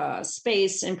the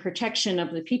space and protection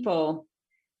of the people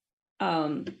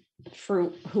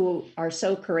for who are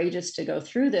so courageous to go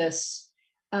through this.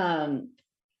 The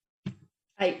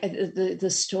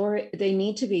story, they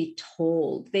need to be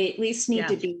told. They at least need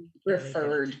to be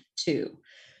referred to,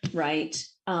 right?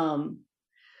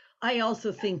 I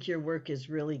also think your work is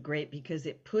really great because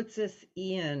it puts us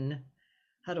in,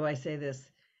 how do I say this?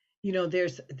 You know,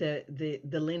 there's the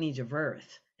lineage of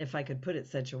Earth, if I could put it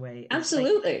such a way. It's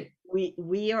absolutely. Like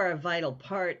we are a vital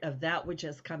part of that which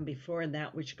has come before and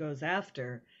that which goes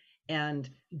after. And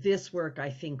this work,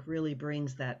 I think, really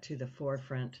brings that to the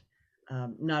forefront,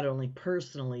 not only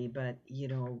personally, but, you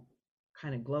know,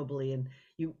 kind of globally. And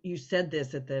you said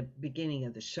this at the beginning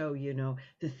of the show, you know,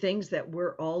 the things that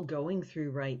we're all going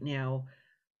through right now,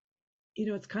 you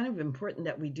know, it's kind of important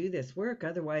that we do this work.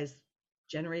 Otherwise,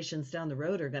 generations down the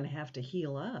road are going to have to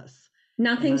heal us.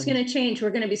 Nothing's going to change. We're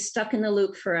going to be stuck in the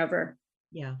loop forever.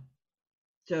 Yeah.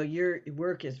 So your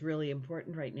work is really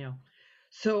important right now.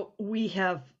 So we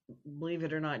have, believe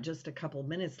it or not, just a couple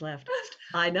minutes left.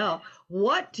 I know.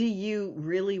 What do you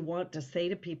really want to say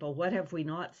to people? What have we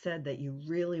not said that you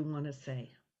really want to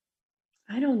say?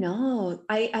 I don't know.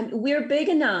 We're big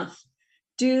enough.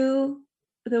 Do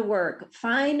the work.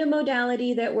 Find a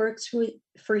modality that works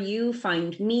for you.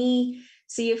 Find me.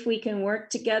 See if we can work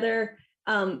together.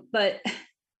 But,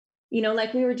 you know,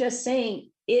 like we were just saying,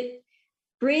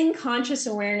 bring conscious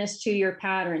awareness to your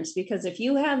patterns, because if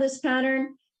you have this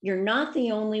pattern, you're not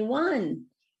the only one.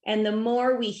 And the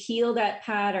more we heal that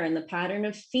pattern, the pattern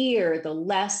of fear, the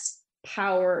less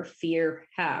power fear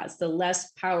has, the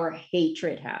less power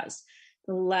hatred has,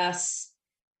 the less,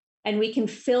 and we can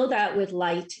fill that with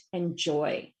light and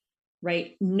joy,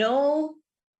 right? Know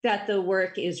that the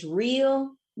work is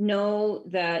real. Know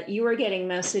that you are getting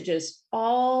messages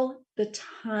all the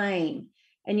time,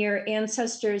 and your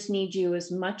ancestors need you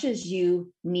as much as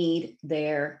you need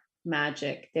their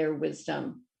magic, their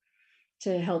wisdom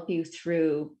to help you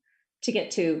through, to get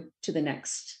to the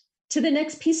next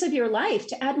piece of your life,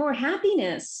 to add more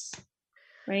happiness,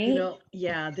 right? You know,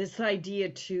 yeah, this idea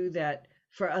too, that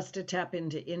for us to tap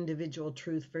into individual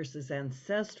truth versus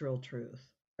ancestral truth,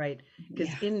 right?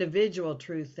 Because individual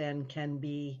truth then can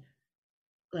be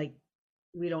like,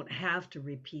 we don't have to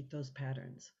repeat those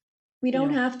patterns. We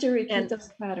don't have to repeat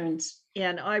those patterns.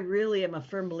 And I really am a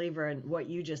firm believer in what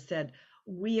you just said.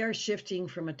 We are shifting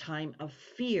from a time of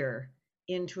fear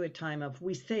into a time of,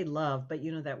 we say love, but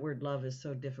you know, that word love is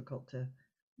so difficult to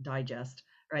digest,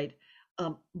 right?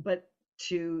 But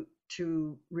to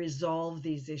resolve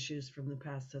these issues from the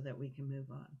past so that we can move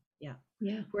on. Yeah.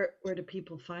 Where do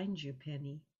people find you,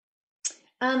 Penny?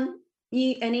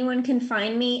 Anyone can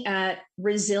find me at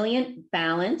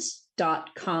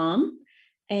resilientbalance.com,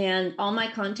 and all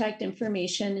my contact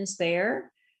information is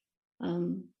there.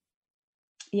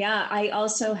 I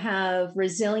also have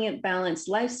Resilient Balance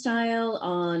Lifestyle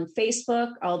on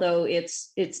Facebook, although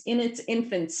it's in its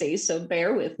infancy, so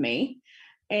bear with me.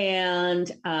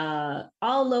 And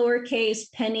all lowercase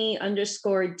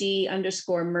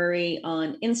Penny_D_Murray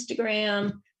on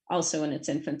Instagram, also in its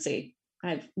infancy.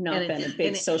 I've not been a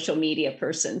big social media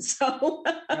person, so.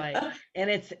 Right. And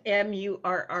it's Murray,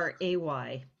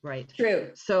 right?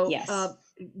 True. So yes.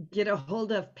 Get a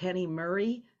hold of Penny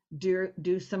Murray,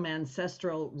 do some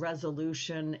ancestral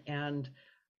resolution, and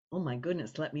oh my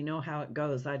goodness, let me know how it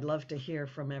goes. I'd love to hear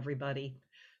from everybody.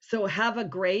 So have a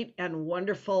great and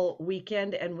wonderful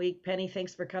weekend and week. Penny,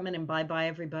 thanks for coming, and bye-bye,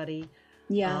 everybody.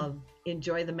 Yeah.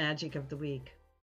 Enjoy the magic of the week.